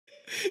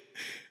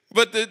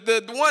But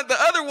the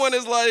other one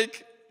is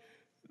like,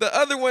 the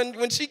other one,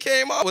 when she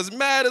came, I was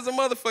mad as a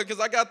motherfucker because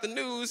I got the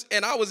news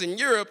and I was in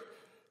Europe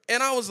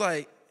and I was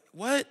like,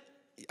 what?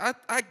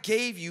 I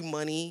gave you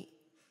money.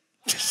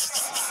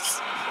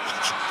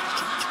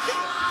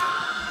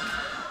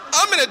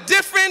 I'm in a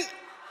different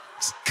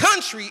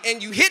country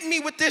and you hit me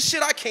with this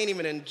shit I can't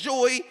even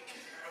enjoy.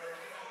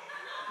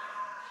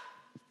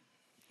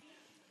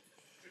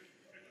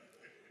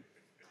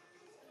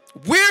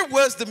 Where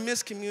was the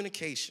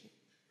miscommunication?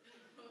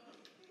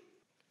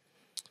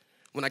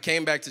 When I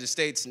came back to the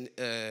States,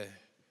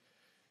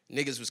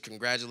 niggas was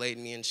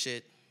congratulating me and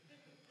shit.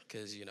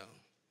 Because, you know,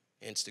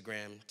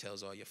 Instagram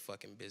tells all your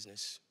fucking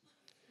business.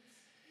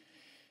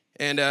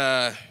 And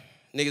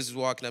niggas was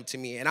walking up to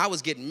me, and I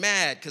was getting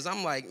mad, because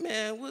I'm like,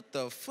 man, what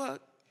the fuck?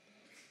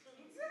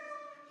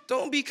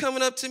 Don't be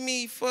coming up to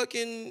me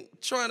fucking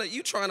trying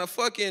to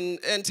fucking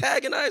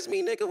antagonize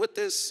me, nigga, with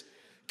this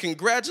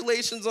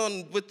congratulations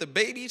with the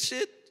baby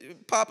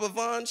shit, Papa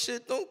Von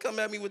shit. Don't come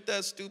at me with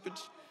that stupid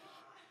shit.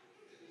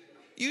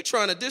 You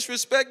trying to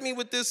disrespect me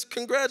with this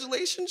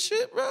congratulations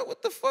shit, bro?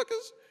 What the fuck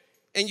is?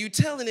 And you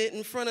telling it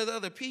in front of the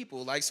other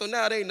people. Like, so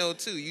now they know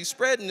too. You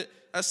spreading it.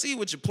 I see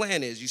what your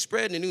plan is. You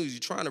spreading the news.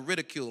 You trying to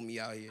ridicule me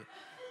out here.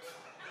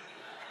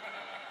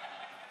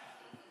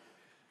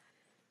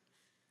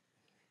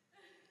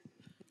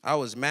 I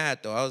was mad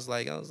though. I was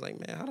like,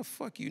 man, how the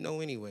fuck you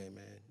know anyway,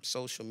 man?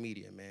 Social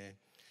media, man.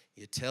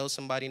 You tell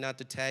somebody not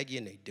to tag you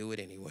and they do it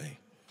anyway.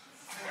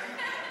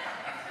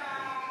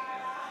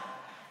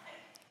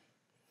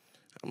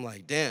 I'm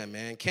like, damn,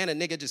 man, can't a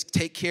nigga just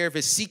take care of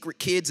his secret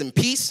kids in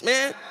peace,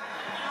 man?